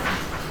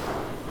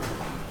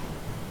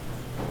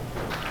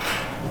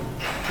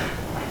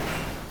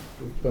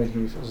been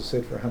here, as I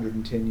said, for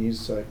 110 years,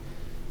 so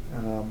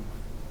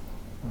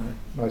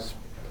most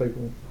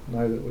people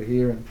know that we're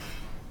here and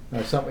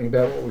know something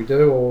about what we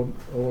do,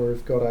 or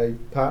have got a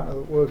partner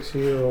that works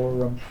here,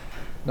 or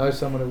know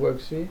someone who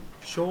works here.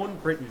 Sean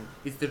Britton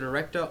is the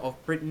director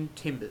of Britton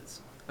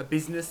Timbers, a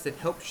business that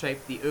helped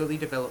shape the early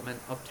development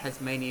of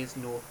Tasmania's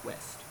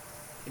northwest.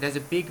 It has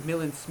a big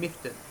mill in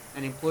Smithton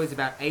and employs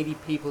about 80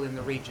 people in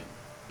the region,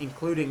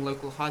 including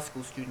local high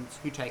school students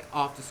who take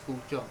after-school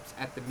jobs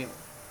at the mill.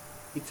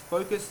 Its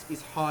focus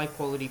is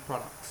high-quality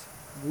products,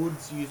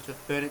 woods used for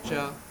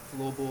furniture,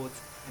 floorboards,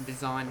 and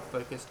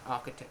design-focused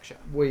architecture.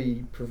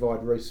 We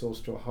provide resource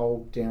to a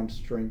whole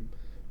downstream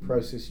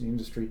processing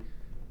industry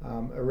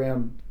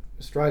around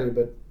Australia,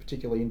 but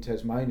particularly in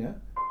Tasmania.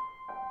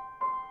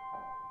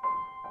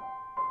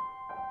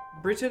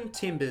 Britton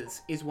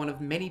Timbers is one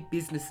of many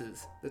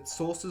businesses that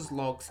sources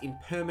logs in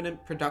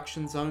permanent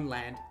production zone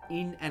land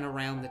in and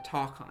around the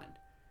Tarkine.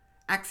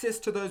 Access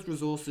to those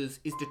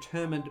resources is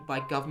determined by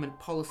government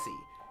policy,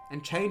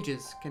 and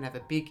changes can have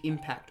a big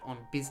impact on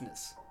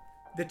business.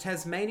 The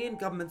Tasmanian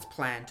government's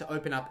plan to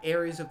open up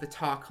areas of the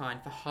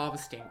Tarkine for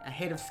harvesting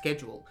ahead of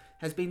schedule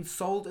has been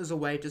sold as a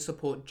way to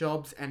support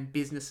jobs and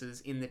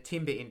businesses in the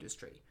timber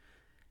industry.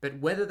 But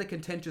whether the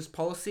contentious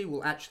policy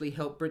will actually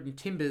help Britton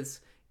Timbers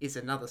is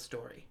another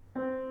story.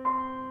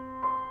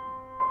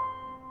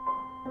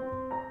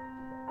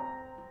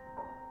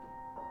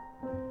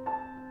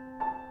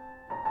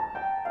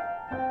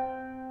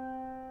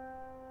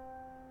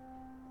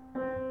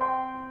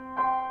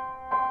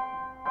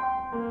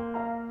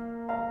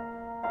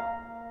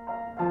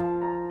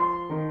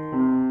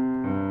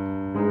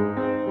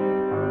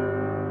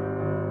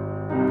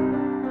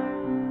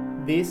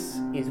 This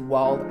is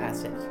Wild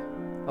Asset,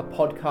 a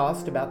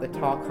podcast about the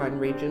Tarkine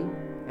region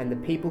and the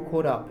people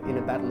caught up in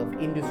a battle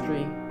of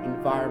industry,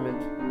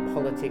 environment,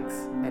 politics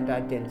and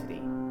identity.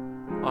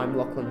 I'm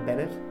Lachlan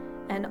Bennett.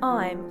 And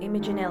I'm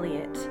Imogen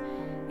Elliott.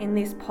 In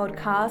this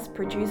podcast,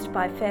 produced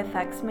by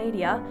Fairfax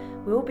Media,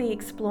 we'll be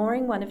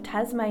exploring one of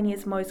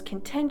Tasmania's most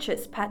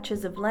contentious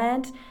patches of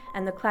land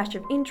and the clash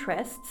of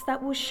interests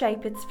that will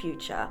shape its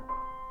future.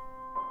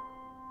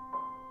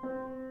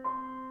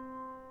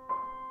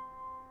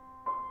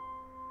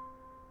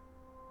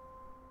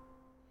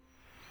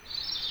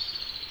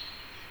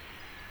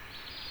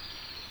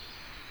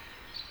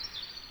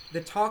 The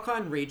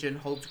Tarkine region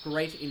holds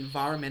great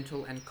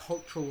environmental and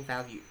cultural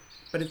value,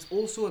 but it's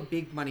also a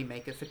big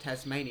moneymaker for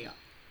Tasmania.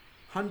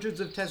 Hundreds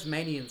of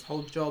Tasmanians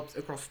hold jobs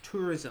across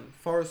tourism,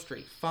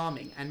 forestry,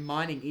 farming and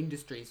mining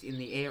industries in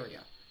the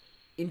area.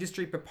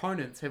 Industry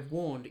proponents have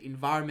warned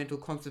environmental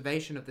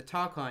conservation of the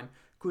Tarkine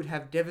could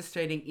have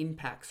devastating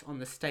impacts on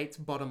the state's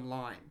bottom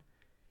line.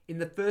 In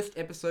the first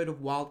episode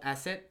of Wild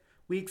Asset,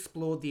 we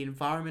explored the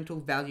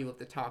environmental value of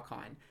the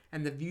Tarkine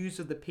and the views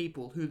of the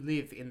people who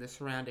live in the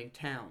surrounding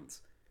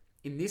towns.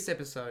 In this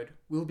episode,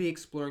 we'll be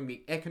exploring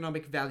the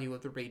economic value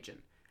of the region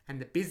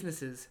and the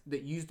businesses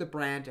that use the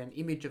brand and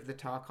image of the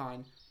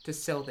Tarkine to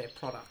sell their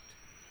product.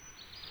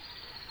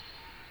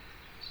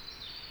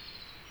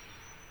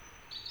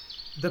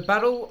 The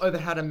battle over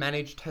how to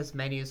manage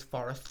Tasmania's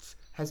forests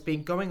has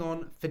been going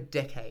on for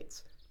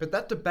decades, but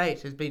that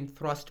debate has been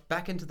thrust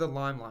back into the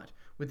limelight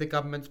with the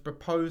government's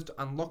proposed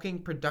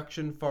Unlocking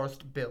Production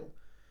Forest Bill.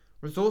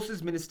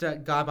 Resources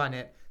Minister Guy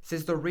Barnett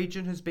says the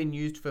region has been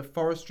used for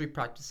forestry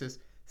practices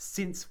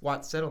since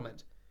white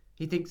settlement.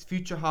 He thinks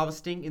future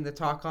harvesting in the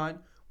Tarkine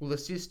will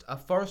assist a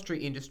forestry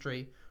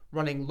industry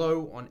running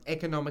low on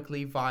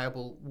economically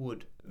viable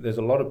wood. There's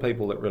a lot of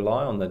people that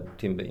rely on the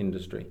timber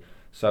industry.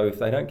 So if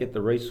they don't get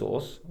the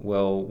resource,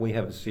 well, we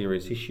have a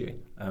serious issue.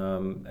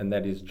 And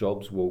that is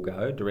jobs will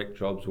go, direct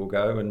jobs will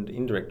go and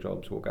indirect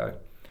jobs will go.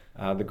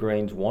 The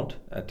Greens want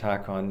a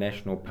Tarkine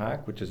National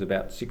Park, which is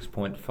about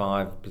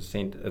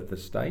 6.5% of the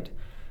state.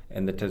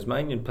 And the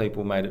Tasmanian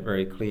people made it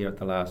very clear at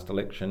the last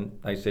election.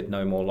 They said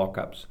no more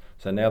lockups.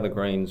 So now the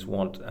Greens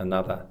want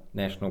another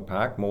national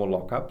park, more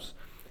lockups.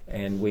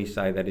 And we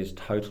say that is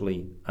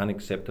totally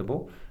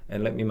unacceptable.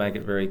 And let me make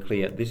it very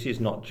clear, this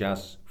is not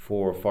just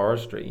for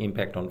forestry,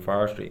 impact on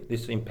forestry.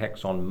 This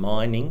impacts on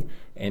mining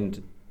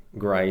and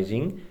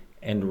grazing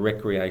and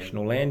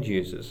recreational land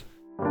users.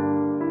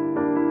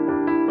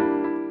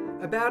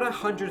 About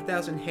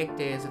 100,000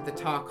 hectares of the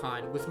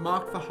Tarkine was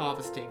marked for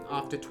harvesting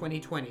after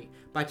 2020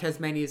 by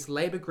Tasmania's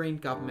Labor Green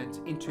government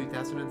in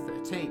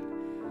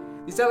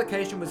 2013. This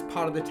allocation was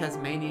part of the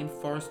Tasmanian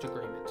Forest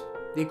Agreement.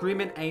 The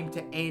agreement aimed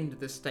to end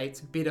the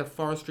state's bitter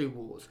forestry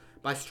wars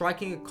by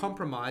striking a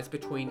compromise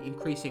between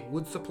increasing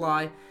wood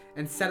supply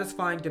and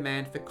satisfying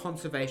demand for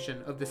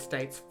conservation of the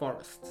state's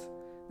forests.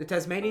 The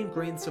Tasmanian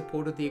Greens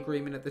supported the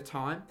agreement at the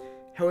time.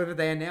 However,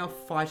 they are now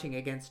fighting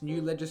against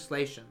new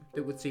legislation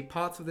that would see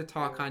parts of the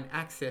Tarkine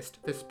accessed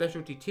for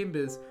specialty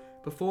timbers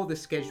before the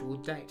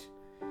scheduled date.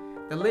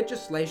 The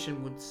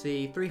legislation would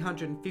see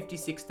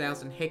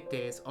 356,000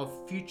 hectares of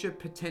future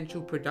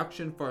potential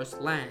production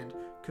forest land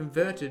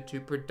converted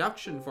to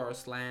production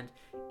forest land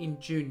in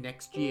June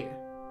next year.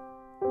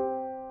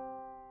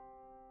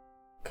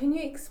 Can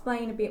you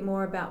explain a bit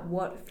more about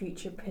what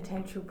future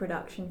potential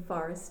production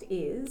forest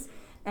is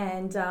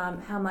and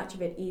how much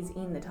of it is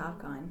in the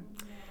Tarkine?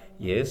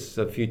 Yes,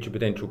 the future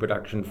potential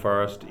production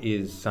forest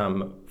is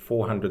some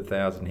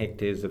 400,000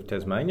 hectares of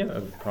Tasmania,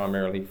 of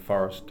primarily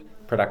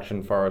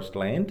production forest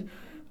land.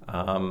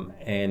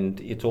 And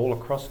it's all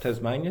across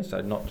Tasmania, so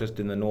not just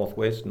in the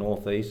northwest,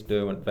 northeast,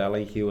 Derwent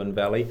Valley, Huon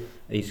Valley,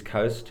 east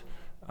coast.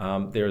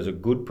 There is a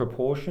good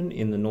proportion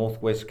in the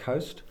northwest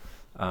coast,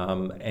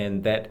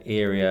 and that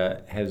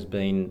area has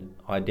been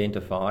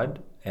identified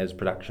as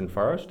production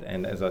forest,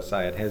 and as I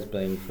say, it has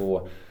been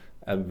for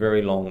a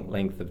very long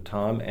length of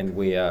time, and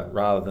we are,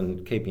 rather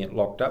than keeping it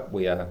locked up,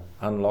 we are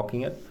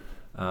unlocking it.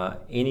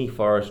 Any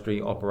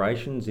forestry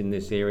operations in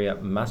this area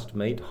must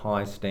meet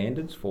high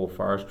standards for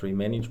forestry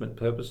management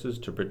purposes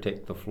to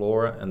protect the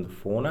flora and the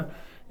fauna,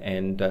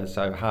 and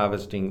so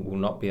harvesting will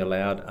not be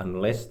allowed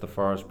unless the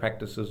Forest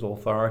Practices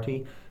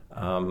Authority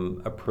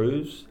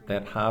approves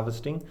that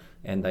harvesting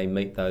and they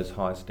meet those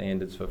high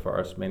standards for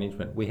forest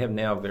management. We have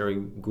now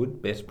very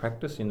good best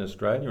practice in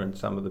Australia and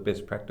some of the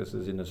best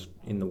practices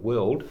in the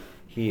world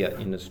here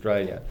in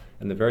Australia.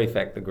 And the very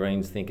fact the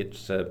Greens think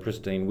it's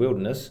pristine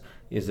wilderness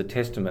is a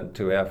testament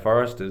to our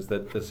foresters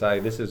that to say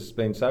this has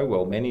been so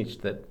well managed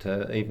that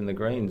even the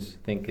Greens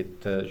think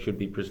it should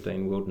be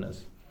pristine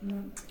wilderness.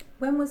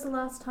 When was the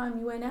last time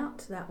you went out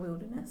to that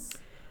wilderness?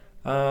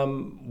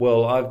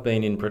 Well, I've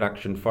been in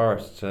production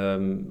forests.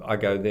 I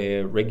go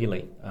there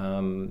regularly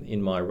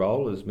in my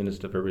role as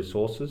Minister for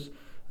Resources.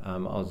 I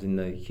was in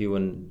the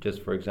Huon,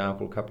 just for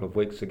example, a couple of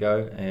weeks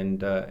ago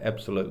and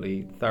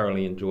absolutely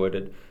thoroughly enjoyed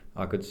it.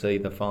 I could see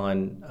the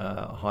fine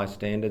high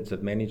standards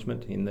of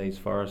management in these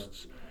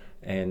forests,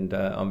 and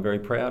I'm very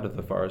proud of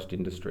the forest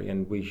industry,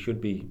 and we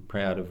should be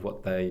proud of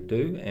what they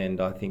do,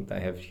 and I think they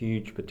have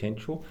huge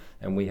potential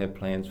and we have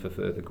plans for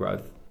further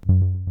growth.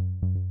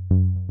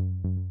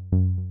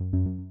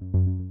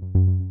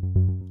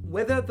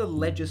 Whether the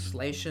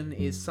legislation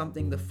is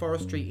something the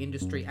forestry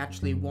industry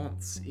actually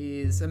wants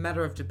is a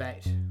matter of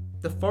debate.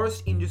 The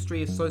Forest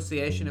Industry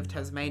Association of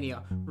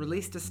Tasmania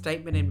released a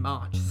statement in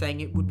March saying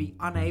it would be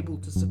unable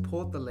to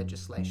support the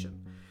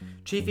legislation.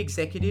 Chief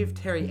Executive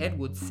Terry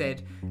Edwards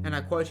said, and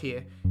I quote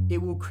here,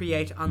 "It will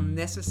create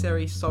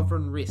unnecessary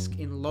sovereign risk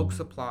in log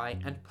supply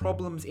and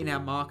problems in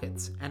our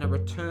markets and a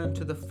return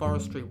to the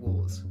forestry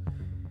wars."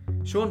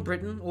 Sean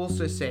Britton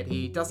also said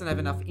he doesn't have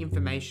enough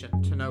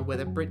information to know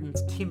whether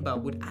Britain's timber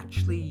would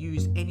actually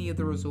use any of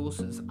the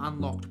resources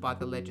unlocked by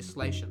the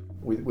legislation.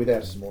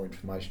 Without some more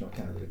information, I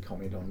can't really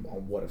comment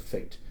on what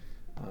effect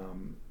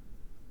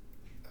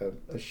a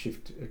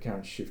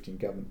current shift in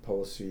government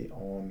policy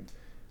on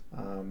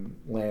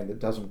land that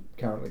doesn't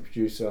currently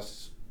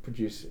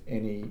produce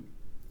any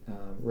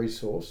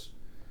resource,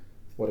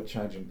 what a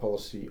change in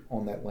policy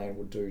on that land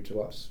would do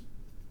to us.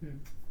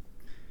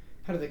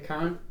 How do the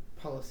current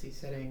policy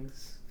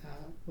settings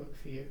work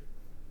for you?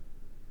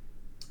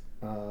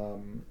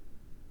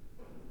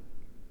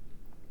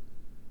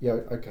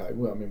 Okay.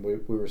 Well, I mean, we're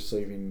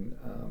receiving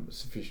a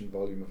sufficient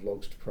volume of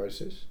logs to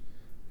process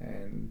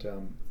and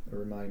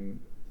remain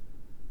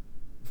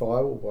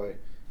viable by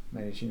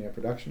managing our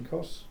production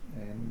costs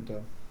and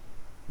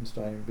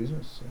staying in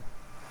business. So.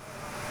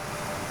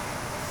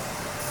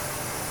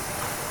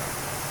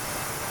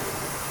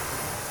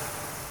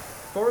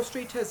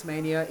 Forestry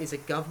Tasmania is a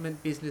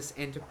government business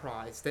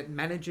enterprise that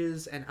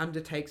manages and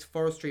undertakes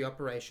forestry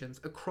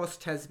operations across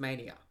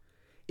Tasmania.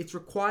 It's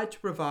required to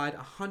provide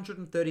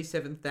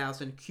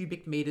 137,000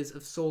 cubic metres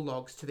of saw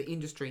logs to the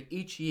industry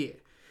each year,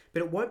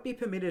 but it won't be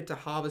permitted to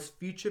harvest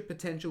future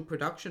potential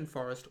production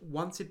forest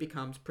once it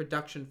becomes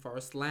production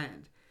forest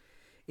land.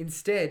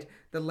 Instead,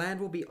 the land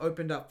will be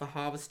opened up for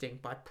harvesting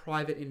by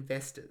private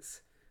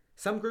investors.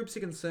 Some groups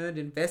are concerned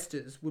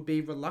investors would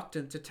be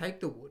reluctant to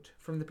take the wood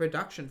from the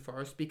production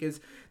forest because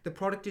the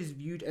product is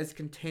viewed as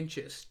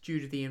contentious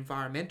due to the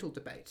environmental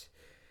debate.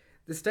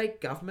 The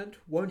state government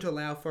won't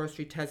allow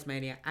Forestry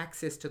Tasmania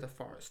access to the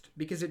forest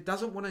because it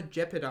doesn't want to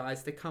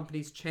jeopardise the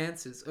company's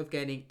chances of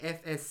gaining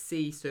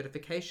FSC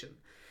certification,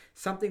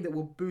 something that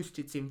will boost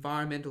its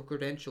environmental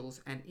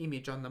credentials and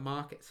image on the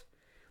market.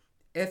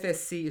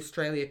 FSC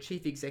Australia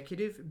Chief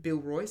Executive Bill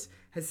Royce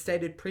has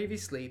stated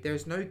previously there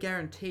is no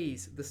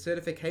guarantees the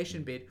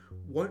certification bid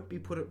won't be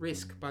put at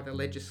risk by the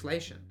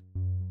legislation.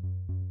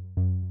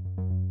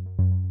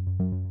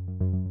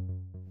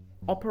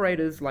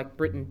 Operators like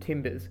Britain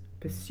Timbers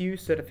pursue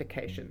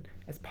certification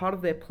as part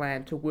of their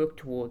plan to work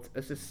towards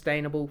a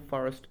sustainable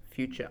forest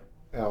future.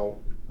 Our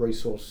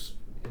resource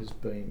has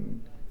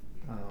been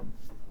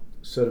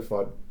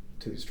certified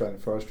to the Australian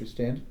Forestry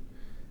Standard,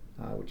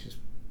 which is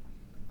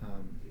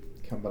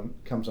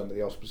comes under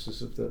the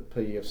auspices of the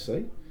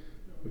PEFC,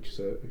 which is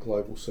a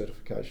global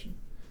certification,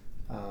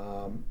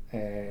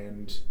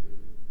 and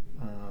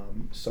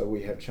so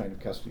we have chain of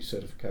custody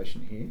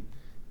certification here,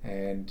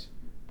 and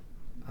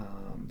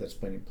that's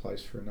been in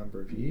place for a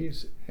number of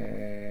years.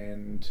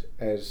 And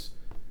as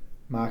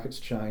markets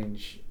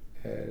change,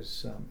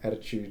 as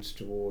attitudes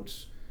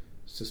towards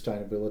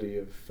sustainability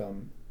of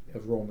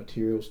raw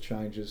materials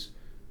changes,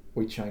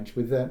 we change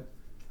with that.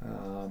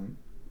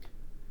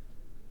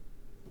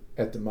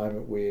 at the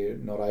moment we're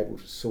not able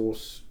to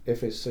source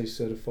FSC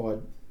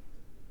certified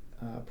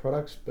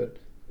products, but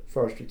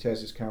Forestry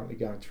Tas is currently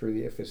going through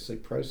the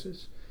FSC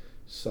process.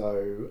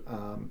 So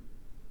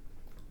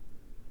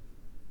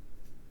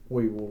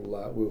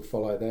we'll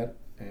follow that,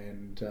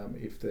 and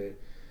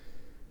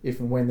if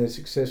and when they're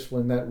successful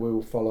in that, we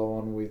will follow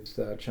on with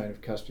chain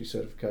of custody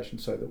certification,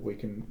 so that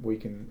we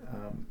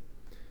can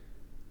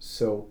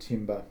sell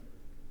timber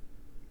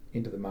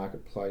into the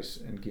marketplace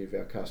and give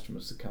our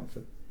customers the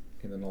comfort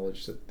in the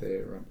knowledge that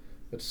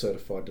it's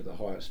certified to the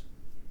highest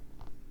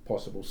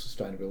possible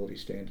sustainability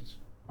standards.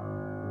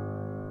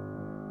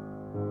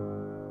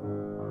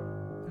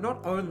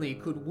 Not only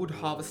could wood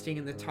harvesting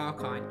in the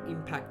Tarkine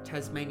impact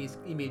Tasmania's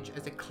image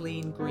as a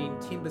clean green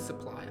timber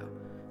supplier,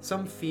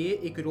 some fear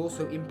it could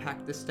also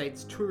impact the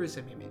state's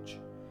tourism image.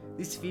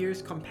 This fear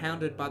is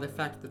compounded by the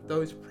fact that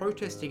those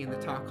protesting in the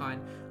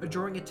Tarkine are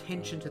drawing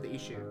attention to the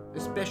issue,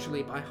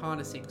 especially by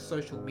harnessing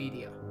social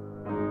media.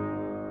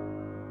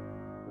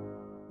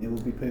 There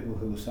will be people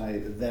who will say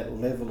that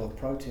level of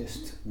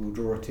protest will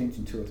draw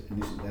attention to it,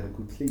 and isn't that a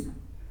good thing?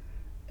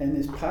 And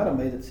there's part of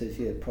me that says,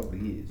 yeah, it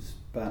probably is,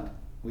 but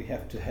we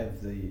have to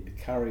have the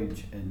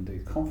courage and the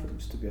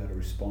confidence to be able to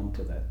respond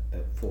to that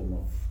form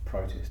of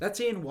protest.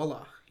 That's Ian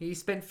Waller. He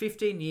spent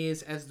 15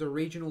 years as the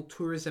Regional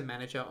Tourism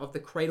Manager of the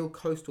Cradle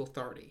Coast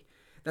Authority.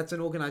 That's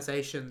an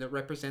organisation that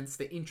represents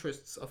the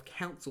interests of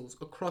councils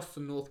across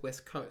the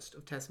northwest coast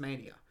of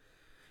Tasmania.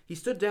 He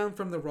stood down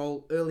from the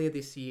role earlier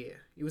this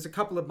year. It was a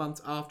couple of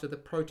months after the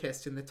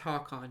protests in the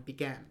Tarkine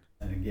began.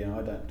 And again,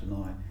 I don't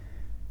deny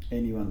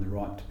anyone the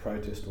right to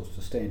protest or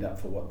to stand up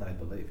for what they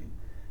believe in.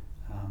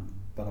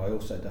 But I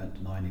also don't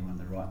deny anyone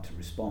the right to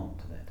respond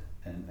to that.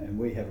 And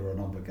we have an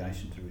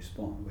obligation to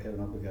respond. We have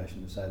an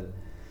obligation to say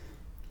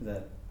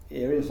that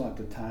areas like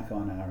the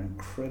Tarkine are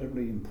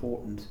incredibly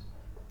important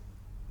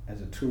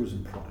as a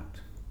tourism product.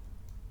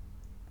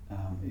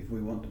 If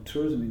we want the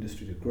tourism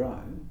industry to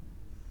grow,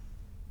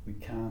 we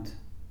can't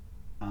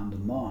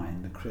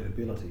undermine the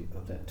credibility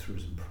of that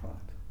tourism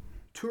product.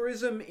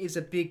 Tourism is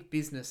a big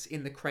business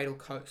in the Cradle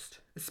Coast,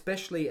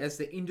 especially as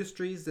the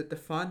industries that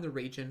define the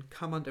region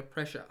come under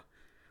pressure.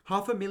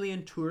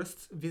 500,000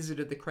 tourists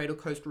visited the Cradle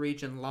Coast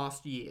region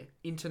last year,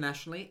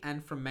 internationally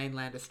and from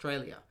mainland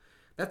Australia.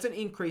 That's an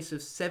increase of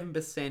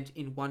 7%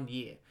 in 1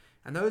 year,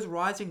 and those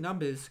rising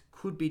numbers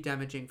could be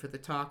damaging for the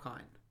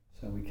Tarkine.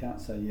 So we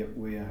can't say, yep,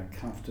 we are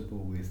comfortable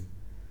with,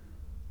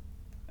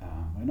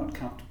 we're not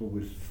comfortable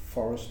with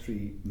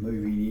forestry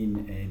moving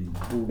in and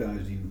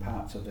bulldozing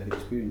parts of that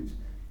experience,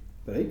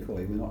 but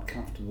equally we're not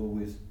comfortable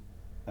with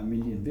 1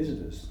 million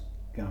visitors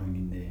going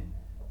in there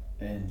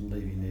and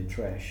leaving their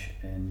trash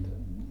and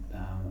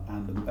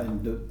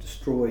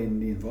destroying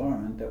the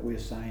environment that we're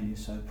saying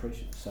is so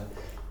precious. So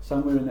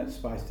somewhere in that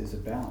space there's a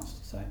balance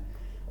to say,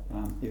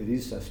 if it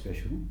is so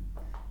special,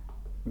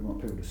 we want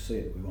people to see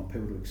it, we want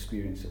people to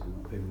experience it, we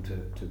want people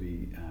to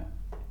be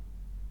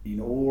in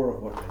awe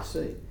of what they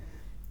see.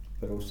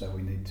 But also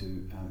we need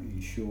to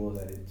ensure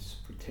that it's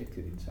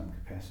protected in some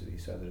capacity,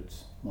 so that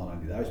it's not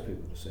only those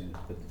people who are seeing it,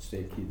 but it's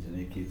their kids and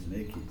their kids and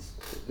their kids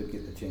that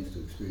get the chance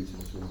to experience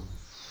it as well.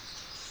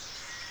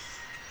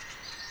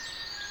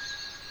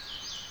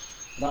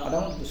 I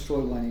don't want to destroy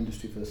one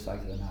industry for the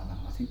sake of another.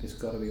 I think there's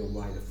got to be a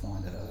way to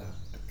find a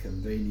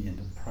convenient,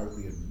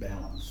 appropriate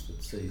balance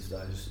that sees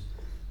those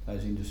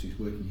industries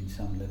working in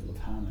some level of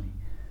harmony.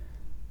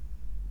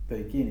 But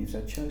again, if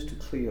they chose to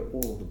clear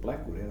all of the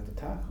blackwood out of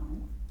the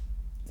Tarkine,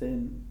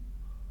 then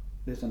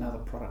there's another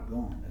product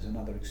gone, there's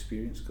another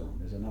experience gone,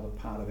 there's another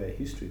part of our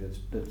history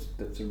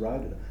that's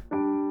eroded.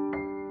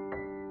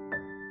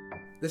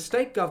 The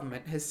state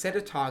government has set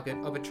a target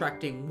of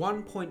attracting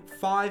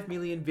 1.5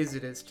 million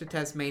visitors to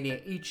Tasmania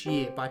each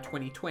year by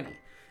 2020,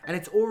 and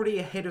it's already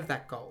ahead of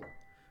that goal.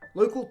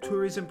 Local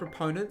tourism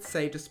proponents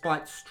say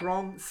despite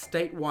strong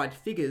statewide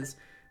figures,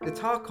 the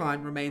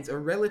Tarkine remains a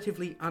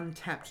relatively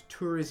untapped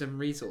tourism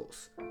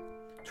resource.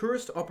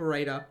 Tourist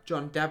operator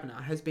John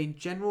Dabner has been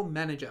general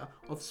manager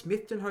of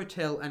Smithton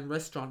Hotel and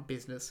restaurant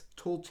business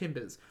Tall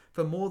Timbers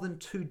for more than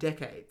 2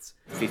 decades.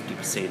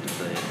 50%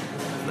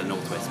 of the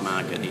northwest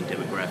market in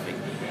demographic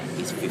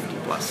is 50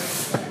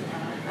 plus.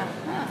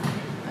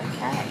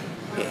 Okay.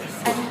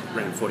 Yeah,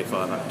 around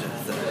 45 up to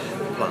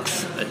 30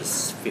 plus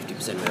is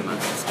 50% of our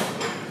markets.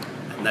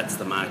 And that's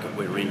the market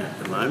we're in at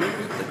the moment,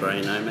 the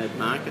grey nomad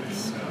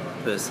markets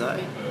per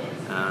se,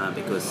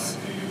 because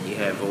you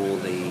have all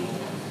the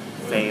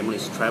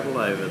families travel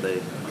over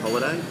the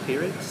holiday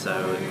period,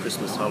 so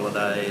Christmas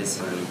holidays,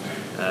 and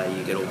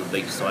you get all the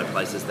beachside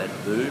places that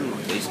boom,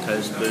 like East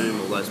Coast boom,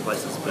 all those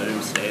places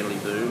boom, Stanley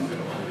boom,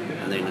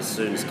 and then as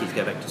soon as kids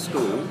go back to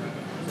school,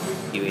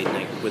 you end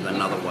up with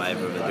another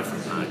wave of a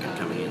different market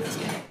coming in.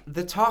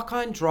 The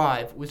Tarkine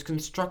Drive was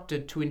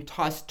constructed to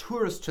entice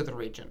tourists to the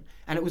region,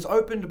 and it was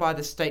opened by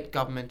the state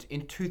government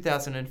in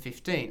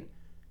 2015.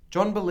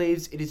 John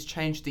believes it has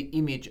changed the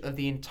image of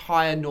the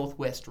entire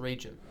northwest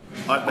region.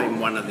 I've been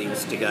one of the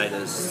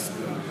instigators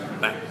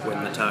back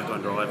when the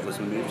Tarkine Drive was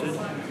mooted,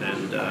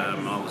 and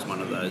I was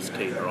one of those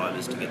key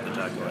drivers to get the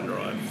Tarkine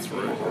Drive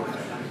through.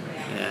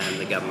 And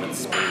the government's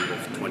spend of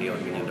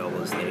 $20 million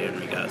there in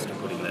regards to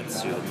putting that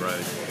sealed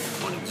road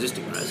on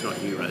existing roads, not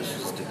new roads,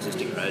 just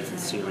existing roads, and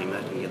sealing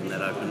that and getting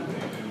that open.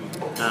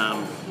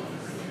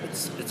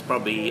 It's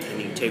probably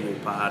an integral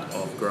part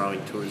of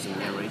growing tourism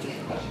in our region.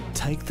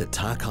 Take the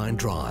Tarkine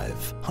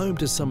Drive, home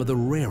to some of the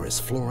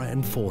rarest flora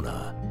and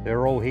fauna.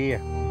 They're all here.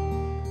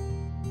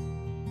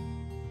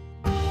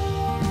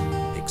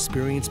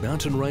 Experience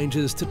mountain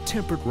ranges to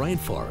temperate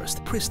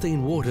rainforest,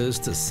 pristine waters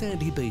to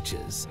sandy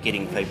beaches.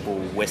 Getting people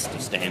west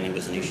of Stanley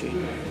was an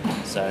issue.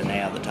 So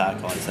now the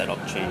Tarkine's that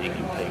opportunity to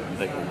get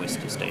people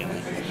west of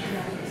Stanley.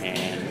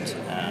 And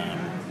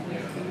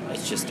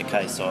it's just a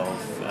case of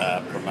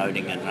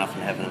promoting it enough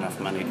and having enough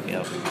money to be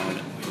able to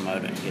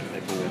promote it and get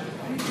people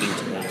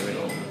into the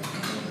area.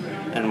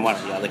 And one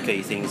of the other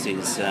key things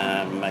is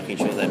making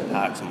sure that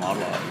Parks and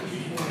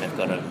Wildlife have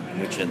got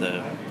which are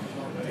the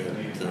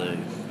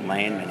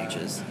land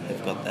managers,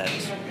 have got that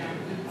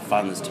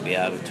funds to be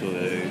able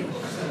to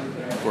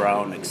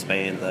grow and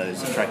expand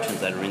those attractions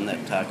that are in that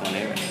Tarkine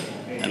area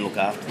and look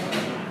after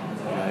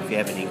them. If you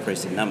have an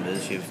increase in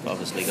numbers, you've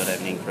obviously got to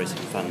have an increase in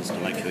funds to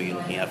make sure you're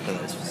looking after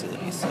those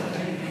facilities. So,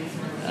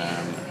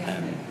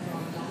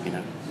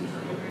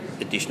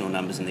 additional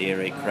numbers in the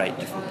area create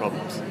different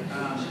problems,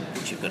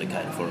 which you've got to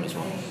cater for as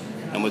well.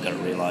 And we've got to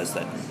realise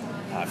that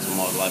Parks and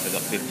Wildlife have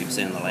got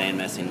 50% of the land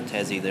mass in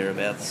Tassie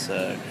thereabouts,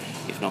 so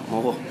if not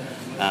more.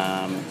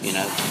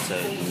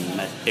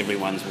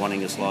 Everyone's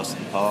wanting a slice of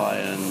the pie,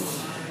 and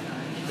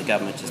the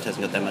government just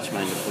hasn't got that much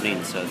money to put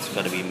in, so it's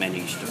got to be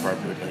managed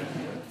appropriately.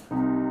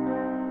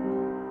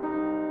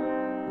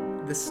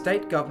 The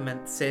state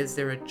government says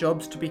there are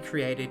jobs to be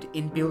created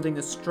in building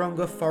a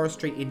stronger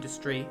forestry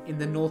industry in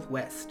the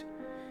northwest.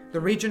 The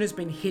region has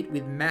been hit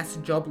with mass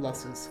job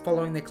losses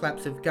following the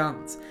collapse of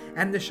Gunns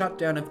and the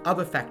shutdown of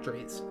other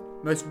factories,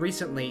 most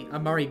recently a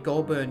Murray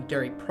Goulburn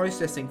dairy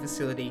processing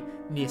facility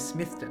near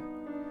Smithton.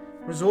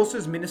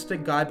 Resources Minister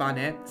Guy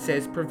Barnett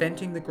says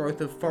preventing the growth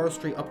of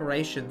forestry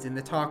operations in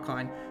the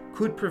Tarkine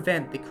could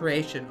prevent the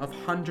creation of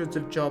hundreds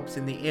of jobs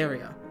in the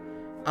area.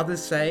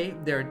 Others say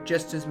there are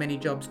just as many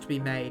jobs to be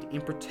made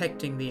in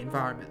protecting the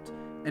environment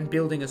and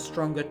building a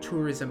stronger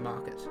tourism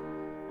market.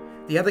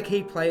 The other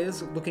key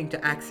players looking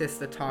to access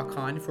the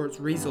Tarkine for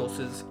its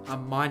resources are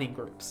mining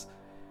groups.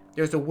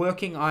 There is a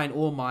working iron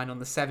ore mine on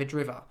the Savage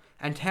River,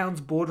 and towns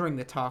bordering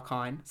the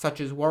Tarkine, such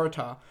as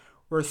Waratah,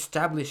 were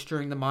established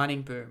during the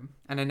mining boom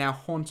and are now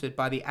haunted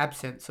by the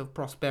absence of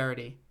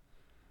prosperity.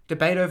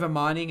 Debate over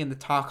mining in the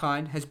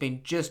Tarkine has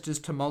been just as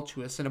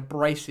tumultuous and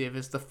abrasive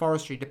as the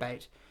forestry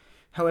debate.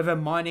 However,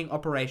 mining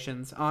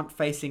operations aren't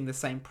facing the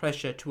same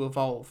pressure to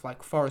evolve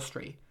like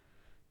forestry.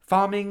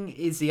 Farming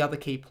is the other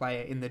key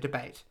player in the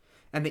debate,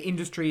 and the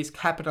industry is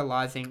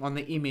capitalising on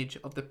the image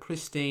of the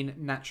pristine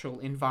natural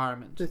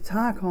environment. The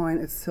Tarkine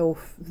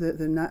itself,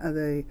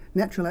 the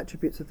natural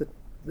attributes of the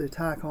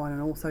Tarkine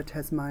and also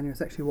Tasmania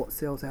is actually what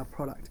sells our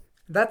product.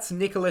 That's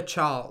Nicola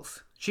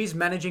Charles. She's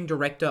managing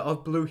director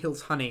of Blue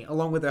Hills Honey,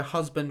 along with her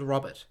husband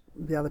Robert.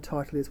 The other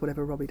title is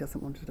whatever Robbie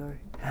doesn't want to do.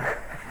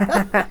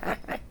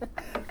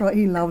 Right,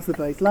 he loves the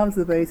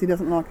bees, he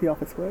doesn't like the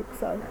office work,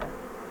 so...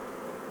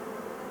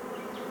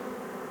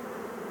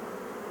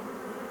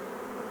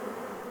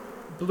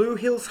 Blue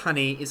Hills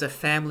Honey is a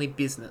family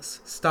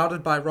business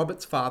started by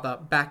Robert's father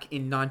back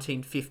in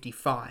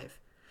 1955.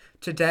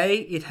 Today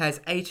it has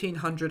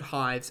 1,800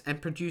 hives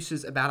and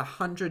produces about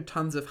 100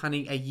 tonnes of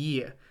honey a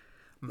year.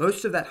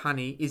 Most of that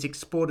honey is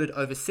exported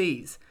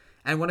overseas,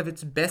 and one of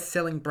its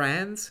best-selling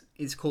brands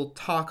is called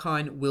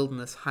Tarkine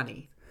Wilderness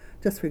Honey.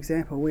 Just for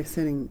example, we're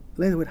sending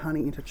leatherwood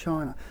honey into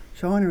China.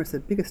 China is the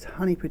biggest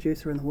honey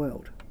producer in the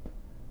world.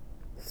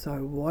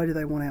 So why do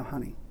they want our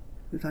honey?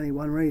 There's only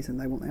one reason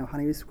they want our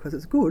honey, is because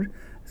it's good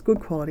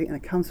quality, and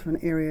it comes from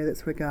an area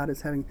that's regarded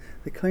as having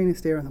the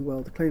cleanest air in the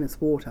world, the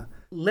cleanest water.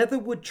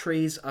 Leatherwood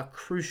trees are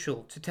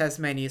crucial to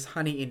Tasmania's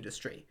honey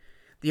industry.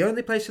 The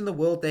only place in the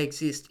world they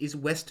exist is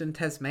Western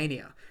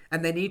Tasmania,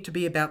 and they need to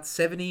be about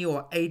 70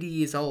 or 80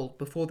 years old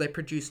before they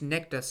produce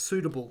nectar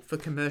suitable for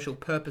commercial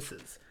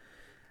purposes.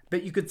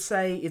 But you could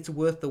say it's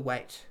worth the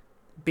wait.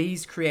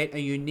 Bees create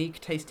a unique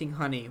tasting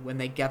honey when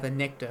they gather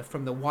nectar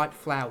from the white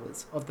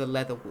flowers of the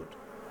leatherwood.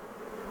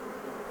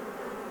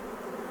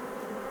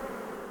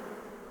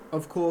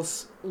 Of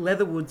course,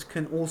 leatherwoods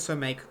can also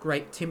make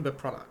great timber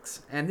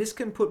products, and this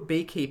can put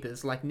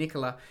beekeepers like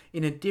Nicola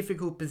in a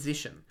difficult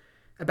position.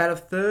 About a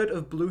third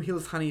of Blue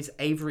Hills Honey's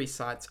aviary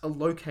sites are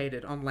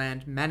located on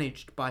land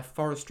managed by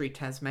Forestry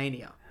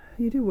Tasmania.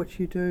 You do what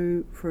you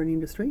do for an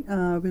industry.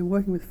 I've been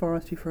working with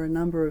forestry for a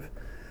number of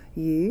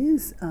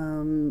years.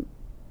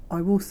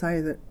 I will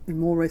say that in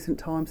more recent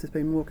times there's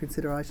been more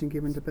consideration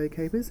given to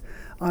beekeepers.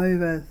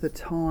 Over the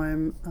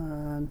time,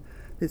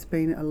 there's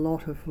been a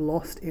lot of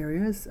lost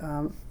areas.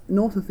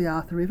 North of the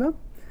Arthur River,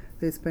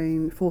 there's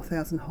been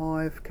 4,000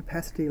 hive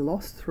capacity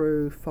lost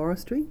through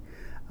forestry.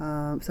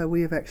 So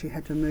we have actually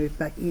had to move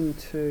back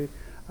into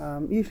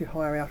usually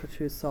higher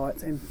altitude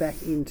sites and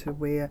back into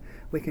where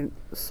we can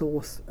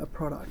source a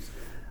product.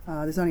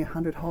 There's only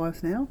 100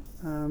 hives now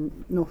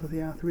north of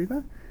the Arthur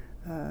River.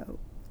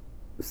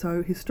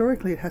 So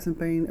historically it hasn't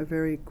been a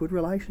very good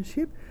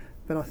relationship,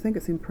 but I think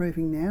it's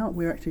improving now.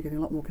 We're actually getting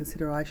a lot more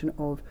consideration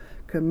of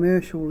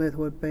commercial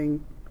leatherwood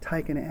being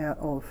taken out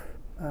of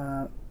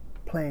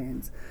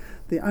plans.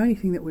 The only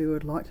thing that we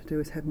would like to do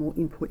is have more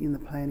input in the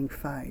planning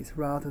phase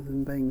rather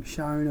than being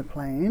shown a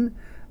plan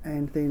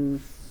and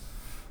then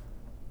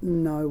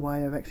no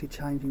way of actually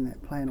changing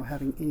that plan or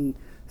having any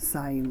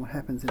say in what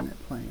happens in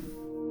that plan.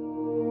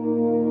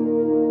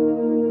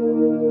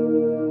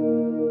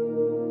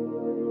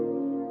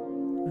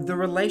 The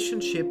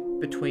relationship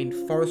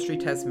between Forestry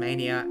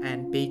Tasmania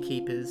and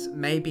beekeepers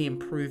may be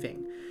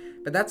improving,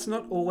 but that's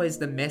not always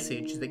the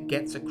message that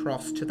gets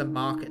across to the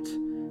market.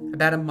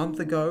 About a month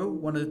ago,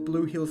 one of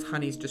Blue Hills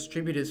Honey's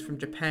distributors from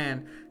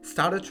Japan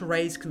started to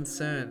raise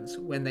concerns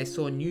when they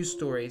saw news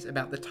stories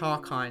about the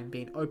tarkine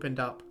being opened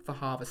up for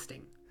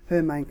harvesting.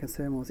 Her main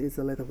concern was, is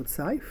the leatherwood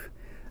safe?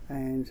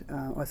 And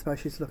I suppose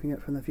she's looking at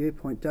it from the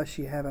viewpoint, does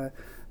she have a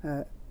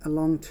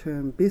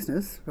long-term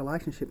business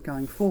relationship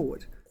going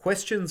forward?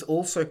 Questions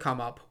also come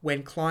up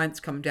when clients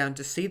come down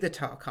to see the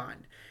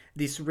tarkine,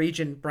 this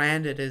region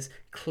branded as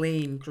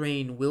clean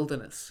green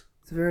wilderness.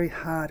 It's very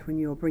hard when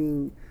you're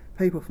bringing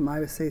people from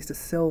overseas to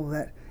sell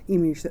that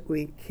image that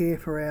we care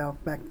for our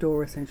back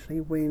door, essentially,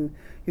 when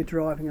you're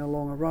driving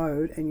along a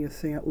road and you're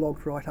seeing it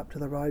logged right up to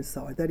the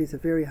roadside. That is a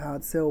very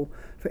hard sell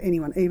for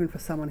anyone, even for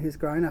someone who's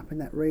grown up in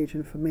that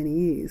region for many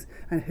years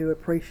and who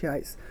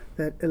appreciates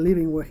that a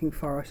living, working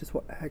forest is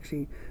what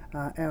actually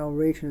our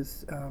region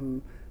has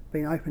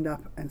been opened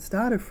up and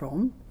started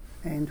from,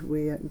 and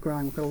we're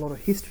growing. We've got a lot of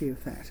history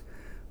of that.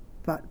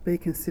 But be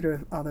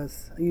considerate of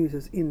others,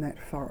 users in that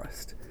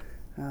forest.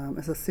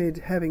 As I said,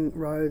 having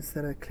roads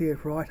that are clear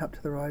right up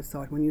to the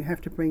roadside, when you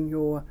have to bring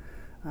your,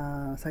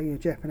 say your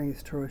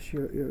Japanese tourist,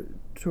 your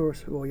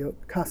tourist or your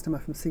customer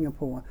from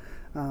Singapore,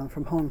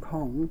 from Hong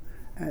Kong,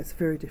 it's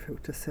very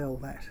difficult to sell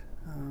that.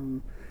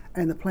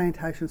 And the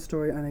plantation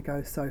story only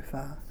goes so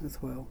far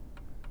as well.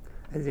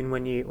 As in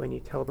when you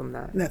tell them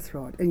that? That's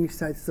right. And you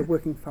say this is a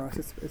working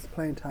forest, it's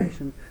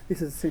plantation.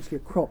 This is essentially a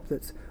crop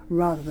that's,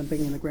 rather than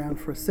being in the ground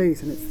for a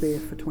season, it's there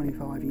for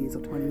 25 years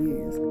or 20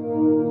 years.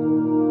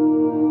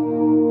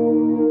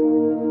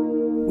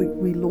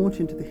 We launch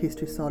into the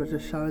history side to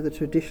show the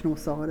traditional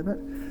side of it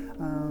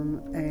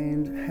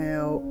and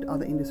how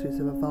other industries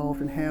have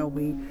evolved and how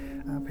we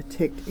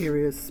protect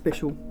areas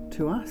special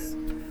to us.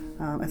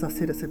 As I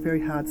said, it's a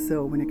very hard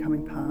sell when you're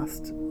coming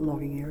past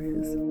logging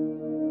areas.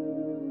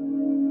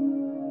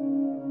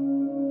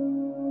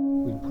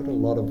 We put a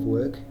lot of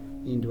work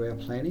into our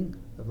planning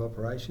of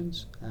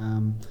operations,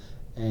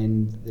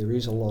 and there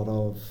is a lot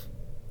of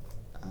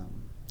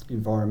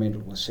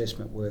environmental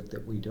assessment work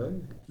that we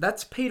do.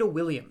 That's Peter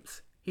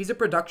Williams. He's a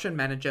production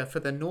manager for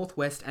the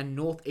Northwest and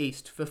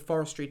Northeast for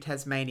Forestry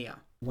Tasmania.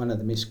 One of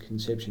the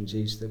misconceptions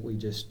is that we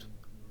just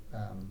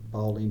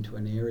bowl into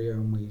an area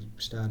and we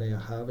start our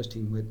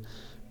harvesting, but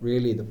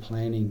really the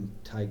planning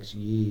takes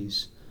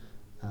years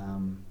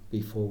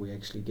before we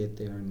actually get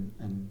there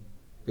and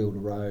build a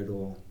road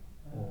or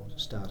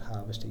start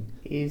harvesting.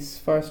 Is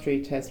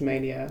Forestry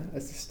Tasmania a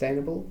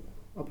sustainable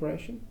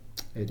operation?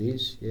 It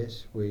is,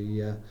 yes.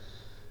 We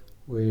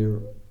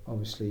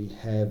obviously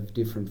have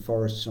different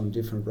forests on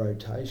different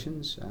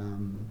rotations,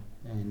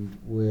 and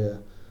we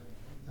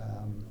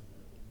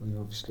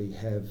obviously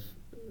have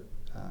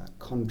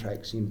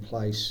contracts in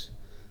place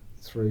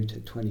through to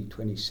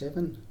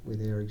 2027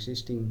 with our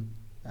existing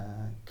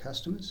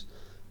customers.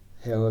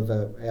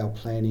 However, our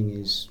planning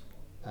is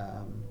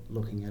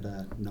looking at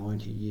a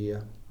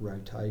 90-year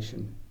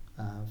rotation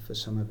for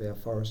some of our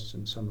forests,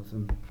 and some of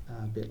them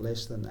a bit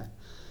less than that,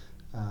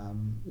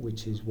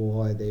 which is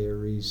why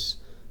there is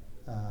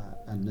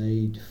a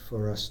need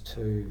for us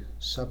to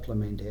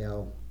supplement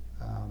our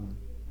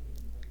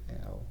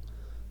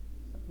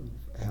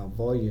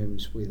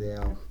volumes with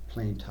our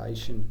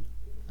plantation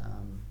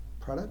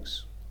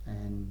products,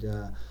 and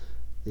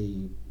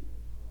the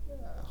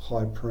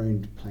high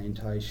pruned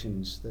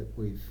plantations that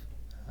we've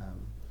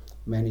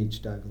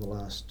managed over the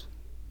last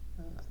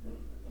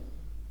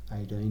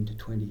 18 to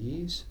 20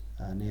 years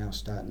are now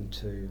starting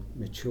to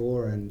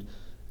mature, and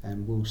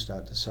we'll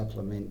start to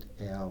supplement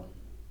our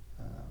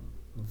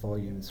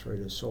volume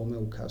through to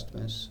sawmill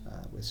customers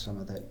with some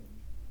of that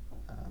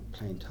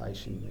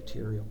plantation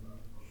material.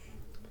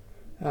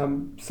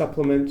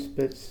 Supplement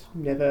but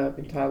never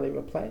entirely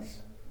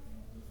replace?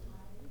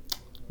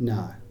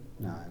 No.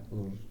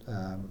 We'll,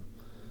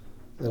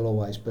 there'll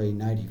always be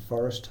native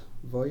forest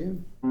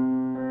volume.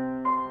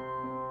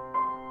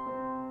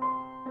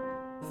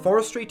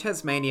 Forestry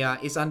Tasmania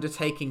is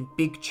undertaking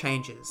big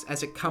changes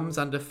as it comes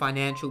under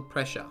financial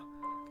pressure.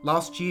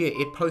 Last year,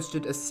 it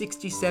posted a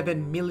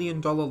 $67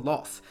 million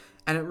loss,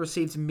 and it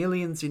receives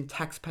millions in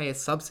taxpayer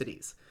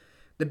subsidies.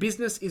 The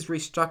business is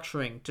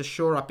restructuring to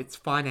shore up its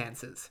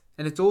finances,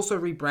 and it's also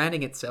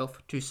rebranding itself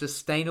to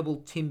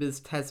Sustainable Timbers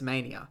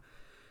Tasmania.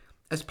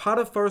 As part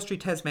of Forestry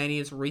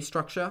Tasmania's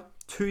restructure,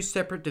 2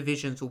 separate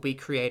divisions will be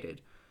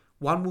created.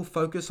 One will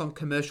focus on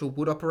commercial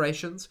wood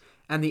operations,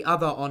 and the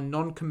other on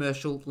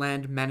non-commercial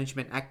land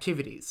management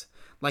activities,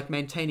 like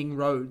maintaining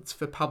roads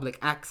for public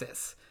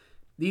access.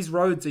 These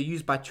roads are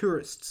used by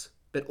tourists,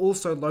 but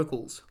also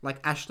locals like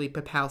Ashley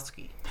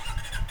Popowski.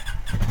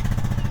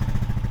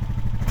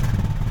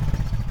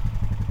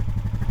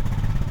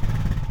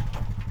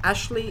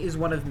 Ashley is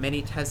one of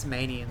many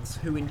Tasmanians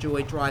who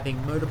enjoy driving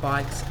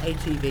motorbikes,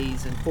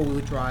 ATVs and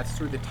four-wheel drives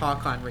through the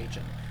Tarkine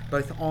region,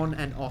 both on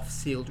and off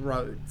sealed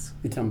roads.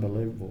 It's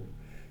unbelievable.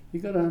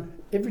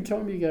 Every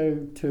time you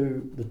go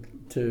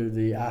to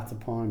the Arthur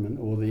Pyman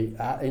or the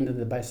end of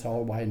the Bass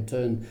Highway and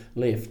turn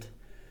left,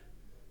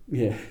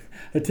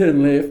 it's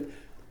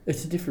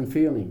a different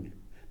feeling.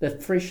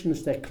 That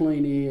freshness, that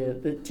clean air,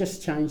 that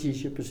just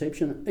changes your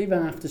perception. Even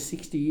after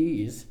 60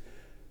 years,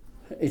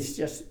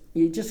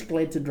 you're just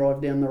glad to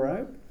drive down the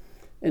road.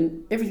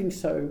 And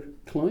everything's so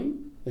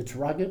clean, it's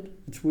rugged,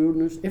 it's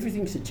wilderness,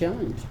 everything's a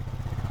challenge.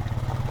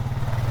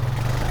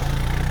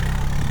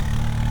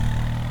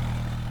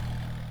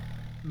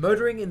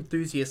 Motoring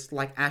enthusiasts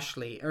like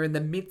Ashley are in the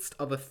midst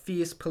of a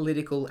fierce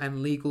political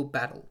and legal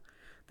battle.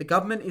 The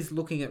government is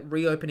looking at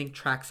reopening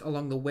tracks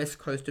along the west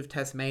coast of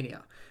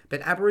Tasmania, but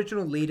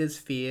Aboriginal leaders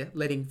fear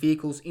letting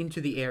vehicles into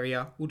the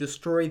area will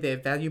destroy their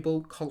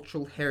valuable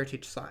cultural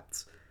heritage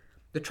sites.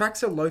 The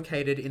tracks are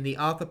located in the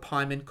Arthur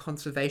Pyman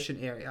Conservation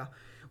Area,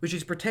 which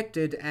is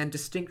protected and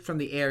distinct from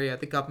the area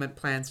the government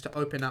plans to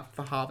open up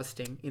for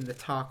harvesting in the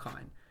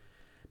Tarkine.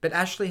 But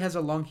Ashley has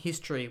a long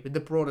history with the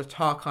broader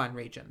Tarkine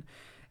region,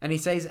 and he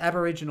says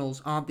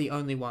Aboriginals aren't the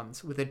only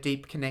ones with a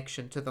deep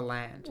connection to the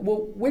land.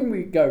 Well, when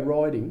we go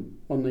riding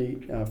on the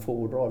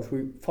four-wheel drives,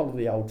 we follow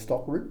the old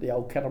stock route, the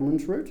old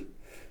cattleman's route.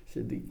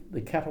 So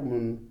the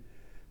cattleman,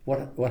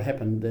 what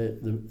happened,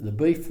 the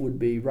beef would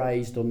be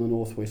raised on the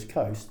northwest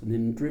coast and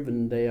then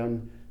driven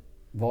down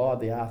via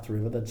the Arthur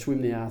River. They'd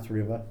swim the Arthur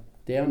River,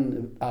 down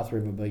the Arthur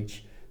River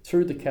beach,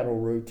 through the cattle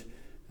route,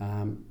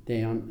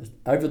 down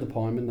over the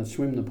Pyman, they'd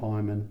swim the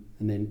Pyman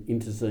and then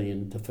into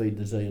Zeehan to feed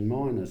the Zeehan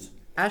miners.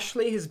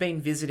 Ashley has been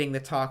visiting the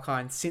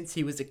Tarkine since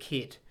he was a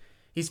kid.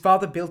 His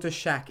father built a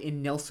shack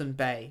in Nelson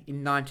Bay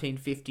in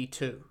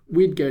 1952.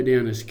 We'd go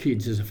down as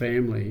kids, as a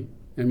family,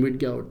 and we'd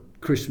go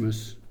at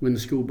Christmas when the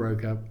school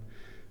broke up,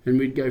 and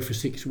we'd go for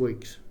 6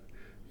 weeks.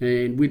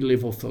 And we'd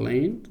live off the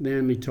land. The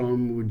only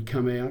time we'd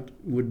come out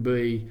would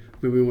be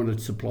when we wanted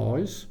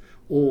supplies,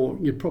 or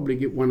you'd probably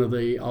get one of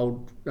the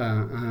old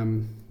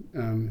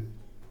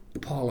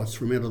pilots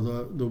from out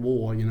of the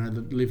war,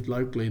 that lived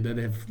locally, that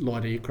have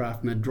light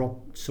aircraft, and they'd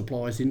drop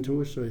supplies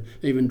into us, or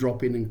even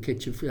drop in and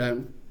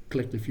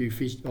collect a few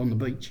fish on the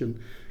beach and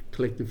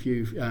collect a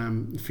few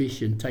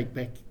fish and take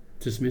back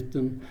to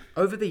Smithton.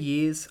 Over the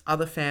years,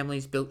 other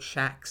families built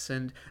shacks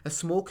and a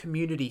small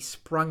community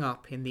sprung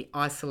up in the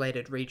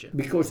isolated region.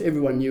 Because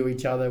everyone knew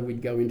each other,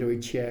 we'd go into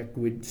each shack,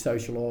 we'd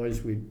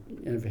socialise, we'd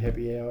have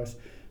happy hours,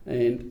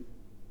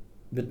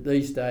 but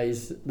these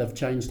days they've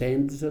changed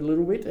hands a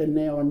little bit, and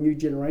now a new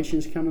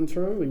generation's coming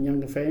through and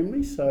younger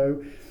families,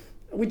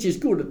 which is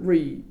good. It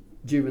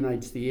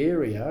rejuvenates the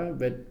area,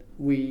 but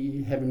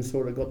we haven't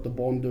sort of got the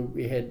bond that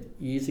we had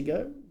years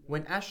ago.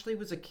 When Ashley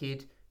was a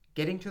kid,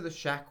 getting to the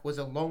shack was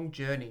a long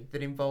journey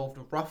that involved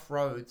rough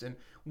roads and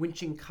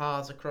winching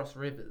cars across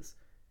rivers.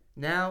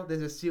 Now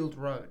there's a sealed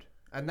road,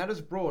 and that has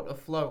brought a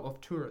flow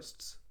of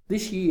tourists.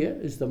 This year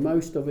is the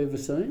most I've ever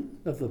seen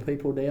of the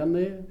people down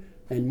there,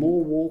 and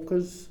more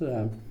walkers,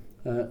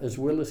 as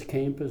well as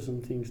campers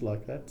and things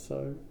like that.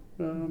 So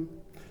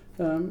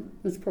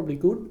it's probably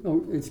good.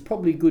 It's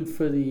probably good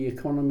for the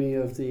economy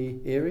of the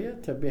area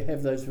to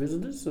have those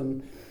visitors,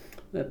 and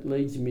that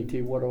leads me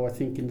to what I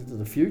think into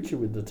the future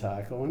with the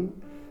Tarkine.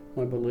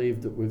 I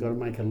believe that we've got to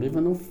make a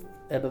living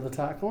out of the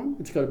Tarkine.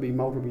 It's got to be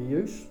multiple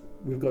use.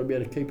 We've got to be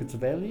able to keep its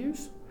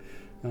values.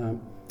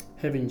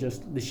 Having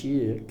just this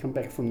year come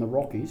back from the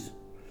Rockies,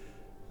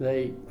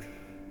 they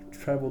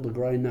travel the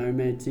grey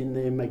nomads in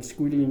there, make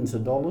squillions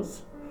of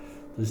dollars.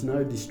 There's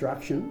no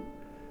destruction.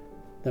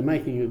 They're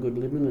making a good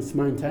living. It's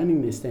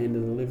maintaining their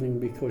standard of living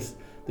because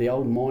the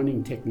old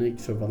mining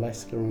techniques of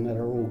Alaska and that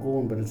are all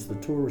gone, but it's the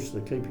tourists that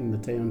are keeping the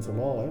towns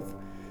alive.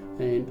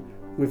 And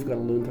we've got to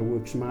learn to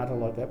work smarter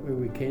like that where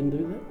we can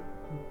do that.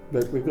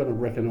 But we've got to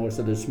recognise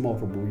that there's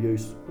multiple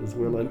use as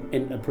well,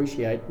 and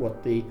appreciate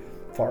what the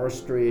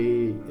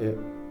forestry,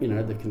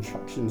 the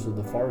constructions of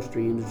the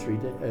forestry industry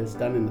has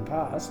done in the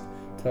past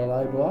to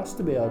enable us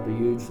to be able to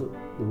use the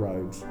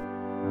roads.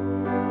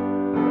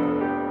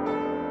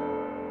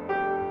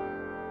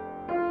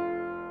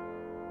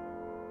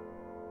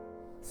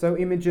 So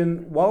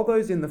Imogen, while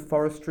those in the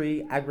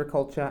forestry,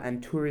 agriculture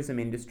and tourism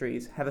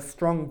industries have a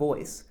strong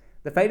voice,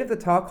 the fate of the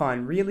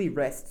Tarkine really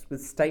rests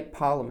with state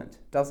parliament,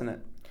 doesn't it?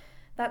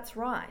 That's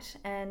right,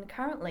 and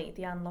currently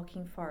the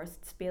Unlocking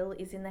Forests Bill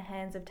is in the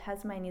hands of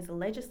Tasmania's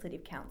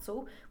Legislative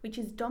Council, which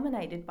is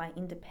dominated by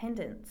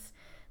independents.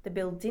 The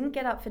bill didn't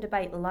get up for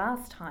debate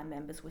last time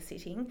members were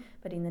sitting,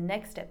 but in the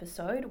next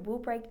episode we'll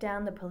break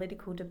down the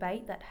political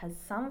debate that has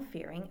some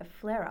fearing a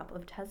flare-up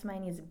of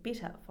Tasmania's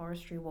bitter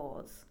forestry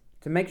wars.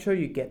 To make sure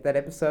you get that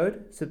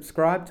episode,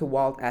 subscribe to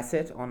Wild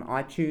Asset on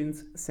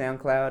iTunes,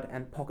 SoundCloud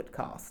and Pocket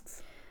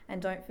Casts.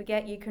 And don't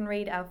forget you can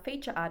read our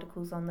feature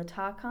articles on the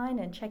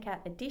Tarkine and check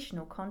out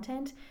additional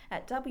content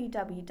at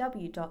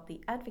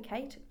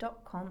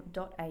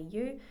www.theadvocate.com.au.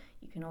 You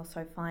can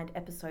also find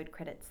episode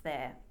credits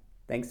there.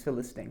 Thanks for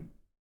listening.